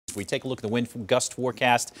If we take a look at the wind gust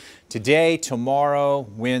forecast today, tomorrow,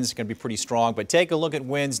 winds going to be pretty strong, but take a look at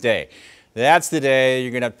Wednesday. That's the day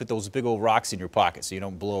you're going to have to put those big old rocks in your pocket so you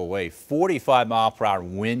don't blow away. 45-mile-per-hour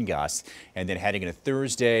wind gusts, and then heading into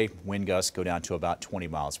Thursday, wind gusts go down to about 20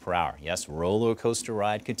 miles per hour. Yes, roller coaster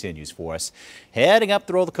ride continues for us. Heading up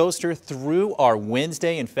the roller coaster through our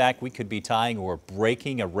Wednesday. In fact, we could be tying or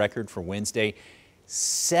breaking a record for Wednesday.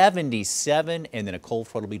 77, and then a cold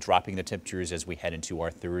front will be dropping the temperatures as we head into our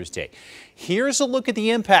Thursday. Here's a look at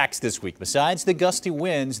the impacts this week. Besides the gusty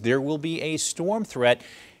winds, there will be a storm threat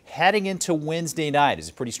heading into Wednesday night as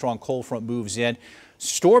a pretty strong cold front moves in.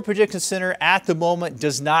 Storm Prediction Center at the moment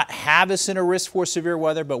does not have us in a risk for severe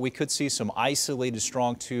weather, but we could see some isolated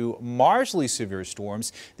strong to marginally severe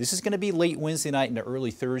storms. This is going to be late Wednesday night into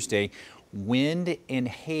early Thursday. Wind and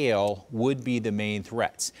hail would be the main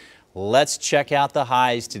threats. Let's check out the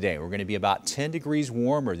highs today. We're going to be about 10 degrees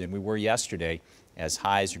warmer than we were yesterday, as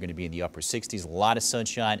highs are going to be in the upper 60s. A lot of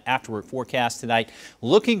sunshine. After work forecast tonight.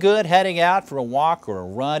 Looking good heading out for a walk or a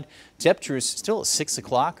run. Temperatures still at 6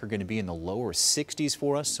 o'clock are going to be in the lower 60s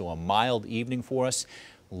for us, so a mild evening for us.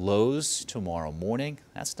 Lows tomorrow morning,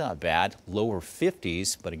 that's not bad. Lower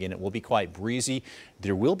 50s, but again, it will be quite breezy.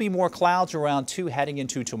 There will be more clouds around too heading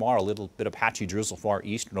into tomorrow. A little bit of patchy drizzle far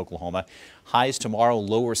eastern Oklahoma. Highs tomorrow,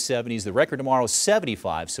 lower 70s. The record tomorrow is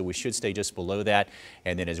 75, so we should stay just below that.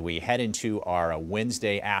 And then as we head into our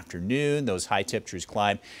Wednesday afternoon, those high temperatures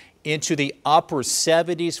climb into the upper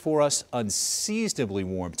 70s for us. Unseasonably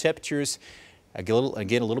warm temperatures.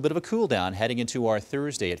 Again, a little bit of a cool down heading into our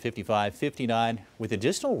Thursday at 55, 59 with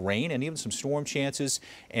additional rain and even some storm chances,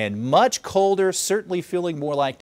 and much colder, certainly feeling more like